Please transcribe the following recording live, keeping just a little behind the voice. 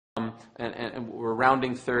And we're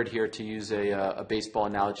rounding third here, to use a baseball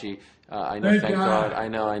analogy. I know, thank God. I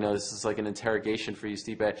know. This is like an interrogation for you,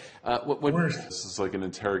 Stipe. Worst. This is like an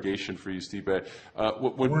interrogation for you, Stipe.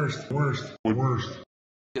 Worst.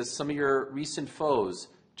 Because some of your recent foes,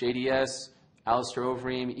 JDS, Alistair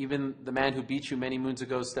Overeem, even the man who beat you many moons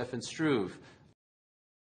ago, Stefan Struve.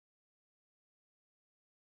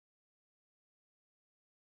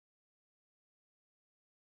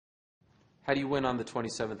 How do you win on the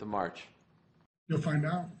 27th of March? You'll find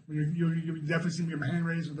out. You'll definitely see me with my hand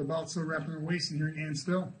raised with the belt still wrapped around the waist and your hand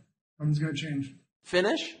still. Nothing's going to change.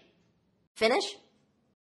 Finish?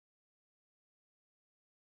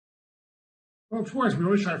 Well, of course, we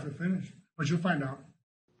always try for the finish, but you'll find out.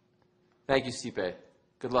 Thank you, Stipe.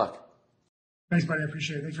 Good luck. Thanks, buddy. I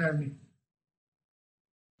appreciate it. Thanks for having me.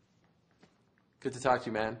 Good to talk to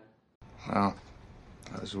you, man. Wow,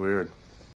 that was weird.